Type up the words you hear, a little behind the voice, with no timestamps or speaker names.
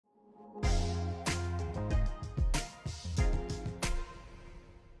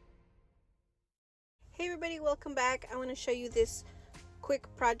Hey everybody, welcome back. I want to show you this quick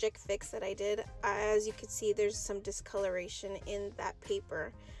project fix that I did. As you can see, there's some discoloration in that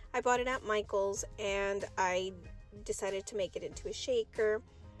paper. I bought it at Michael's and I decided to make it into a shaker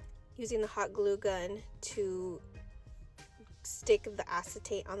using the hot glue gun to stick the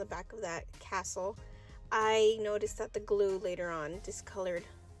acetate on the back of that castle. I noticed that the glue later on discolored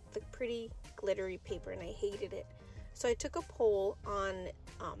the pretty glittery paper and I hated it. So I took a poll on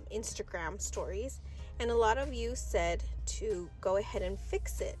Instagram stories and a lot of you said to go ahead and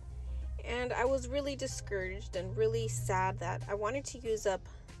fix it. And I was really discouraged and really sad that I wanted to use up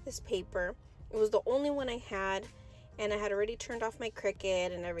this paper. It was the only one I had and I had already turned off my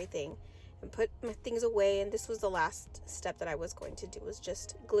Cricut and everything and put my things away, and this was the last step that I was going to do, was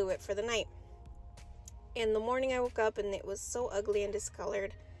just glue it for the night. In the morning I woke up and it was so ugly and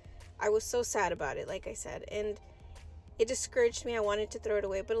discolored. I was so sad about it, like I said, and it discouraged me. I wanted to throw it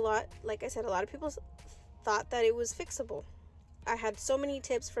away, but like I said, a lot of people thought that it was fixable. I had so many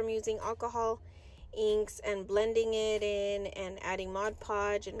tips from using alcohol inks and blending it in and adding Mod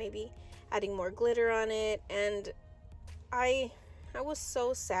Podge and maybe adding more glitter on it, and I was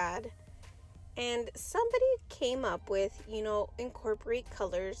so sad. And somebody came up with, incorporate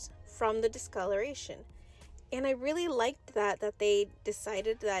colors from the discoloration. And I really liked that they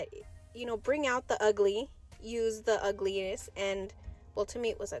decided that, bring out the ugly, use the ugliness, and well, to me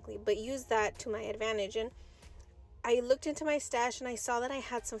it was ugly, but use that to my advantage. And I looked into my stash and I saw that I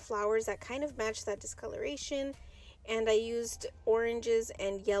had some flowers that kind of matched that discoloration, and I used oranges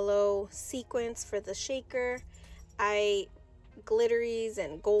and yellow sequins for the shaker. I glitteries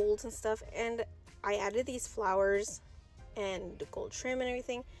and golds and stuff, and I added these flowers and gold trim and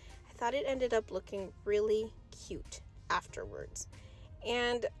everything. I thought it ended up looking really cute afterwards,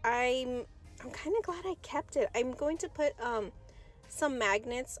 and I'm kind of glad I kept it. I'm going to put some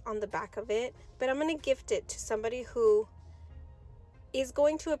magnets on the back of it, but I'm going to gift it to somebody who is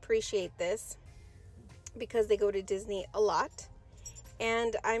going to appreciate this because they go to Disney a lot,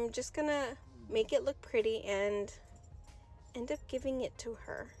 and I'm just gonna make it look pretty and end up giving it to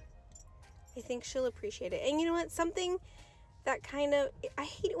her. I think she'll appreciate it. And you know what, something that I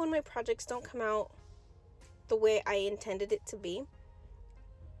hate it when my projects don't come out the way I intended it to be,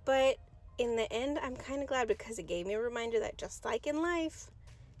 but in the end I'm kind of glad because it gave me a reminder that just like in life,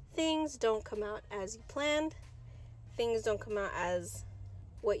 things don't come out as you planned, things don't come out as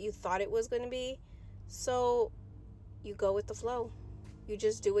what you thought it was going to be, so you go with the flow. You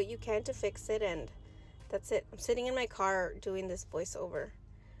just do what you can to fix it, and that's it. I'm sitting in my car doing this voiceover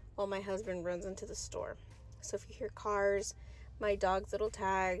while my husband runs into the store. So if you hear cars, my dog's little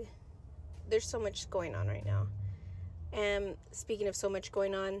tag, there's so much going on right now. And speaking of so much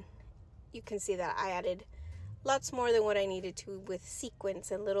going on, you can see that I added lots more than what I needed to with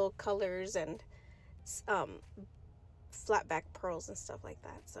sequins and little colors and flat back pearls and stuff like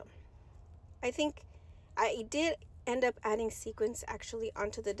that. So I think I did end up adding sequins actually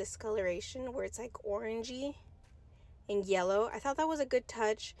onto the discoloration where it's like orangey and yellow. I thought that was a good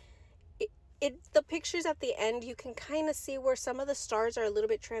touch. The pictures at the end, you can kind of see where some of the stars are a little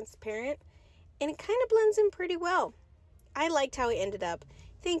bit transparent, and it kind of blends in pretty well. I liked how it ended up.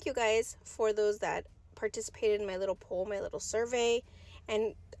 Thank you guys for those that participated in my little poll, my little survey.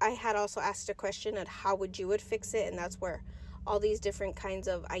 And I had also asked a question on how you would fix it, and that's where all these different kinds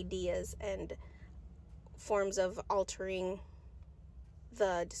of ideas and forms of altering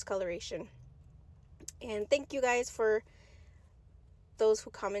the discoloration. And thank you guys for those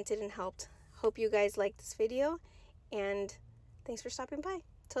who commented and helped. Hope you guys liked this video, and thanks for stopping by.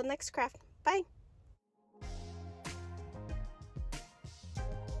 Till next craft, bye.